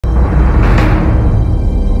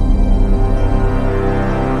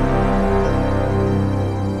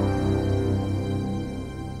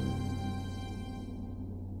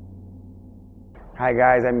Hi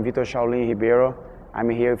guys, I'm VITOR SHAOLIN RIBIERO. I'm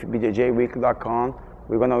here with BJJweekly.com.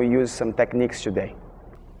 We're gonna use some techniques today.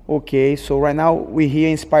 Okay, so right now we're here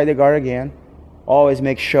in spider guard again. Always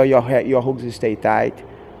make sure your hooks stay tight.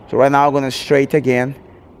 So right now I'm gonna straight again.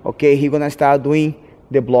 Okay, he's gonna start doing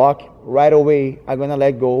the block. Right away, I'm gonna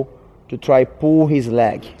let go to try pull his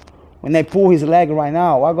leg. When I pull his leg right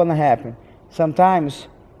now, what's gonna happen? Sometimes,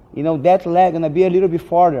 you know, that leg gonna be a little bit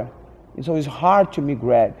farther. And so it's hard to me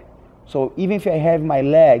grab. So even if I have my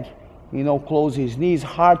leg, you know, close his knee, it's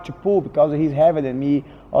hard to pull because he's heavier than me,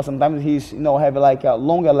 or sometimes he's, you know, have like a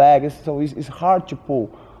longer leg, so it's hard to pull.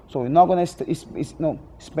 So you're not gonna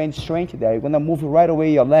spend strength there. You're gonna move right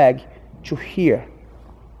away your leg to here.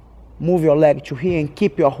 Move your leg to here and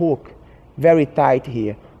keep your hook very tight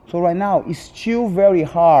here. So right now it's still very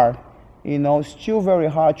hard, you know, still very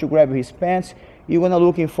hard to grab his pants. You're gonna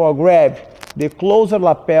looking for a grab, the closer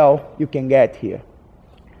lapel you can get here.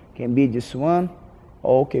 Can be this one,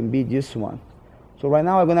 or can be this one. So right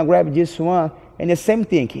now I'm gonna grab this one, and the same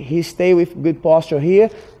thing, he stay with good posture here.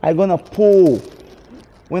 I'm gonna pull.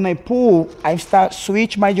 When I pull, I start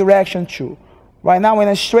switch my direction too. Right now when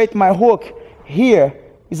I straighten my hook, here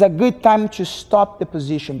is a good time to stop the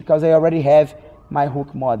position because I already have my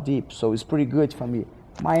hook more deep, so it's pretty good for me.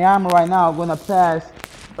 My arm right now I'm gonna pass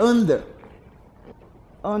under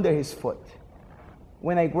his foot.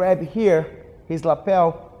 When I grab here, his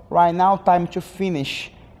lapel, right now time to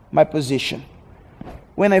finish my position.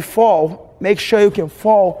 When I fall, make sure you can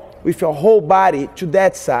fall with your whole body to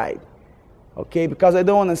that side, okay? Because I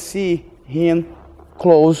don't want to see him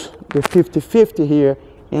close the 50-50 here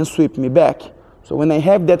and sweep me back. So when I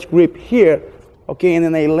have that grip here, okay, and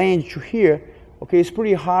then I land to here, okay, it's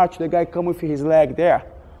pretty hard to the guy come with his leg there.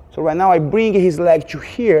 So right now I bring his leg to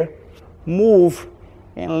here, move,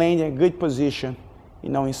 and land in a good position, you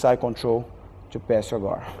know, inside control to pass your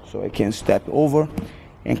guard. So I can step over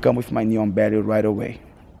and come with my knee on belly right away.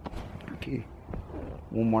 Okay,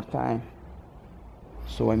 one more time.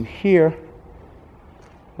 So I'm here,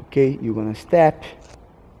 okay, you're gonna step,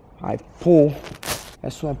 I pull.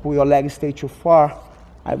 As soon as I pull your leg stay too far,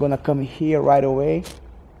 I'm gonna come here right away.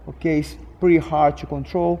 Okay, it's pretty hard to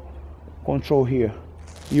control here.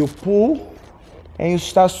 You pull and you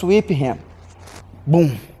start sweeping him.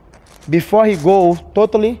 Boom. Before he goes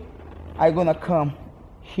totally, I'm gonna come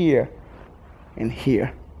here and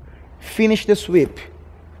here. Finish the sweep.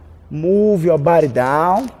 Move your body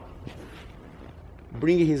down.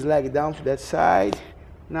 Bring his leg down to that side.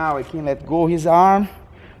 Now I can let go his arm.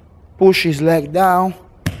 Push his leg down.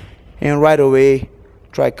 And right away,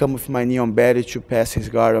 try come with my knee on belly to pass his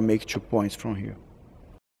guard or make 2 points from here.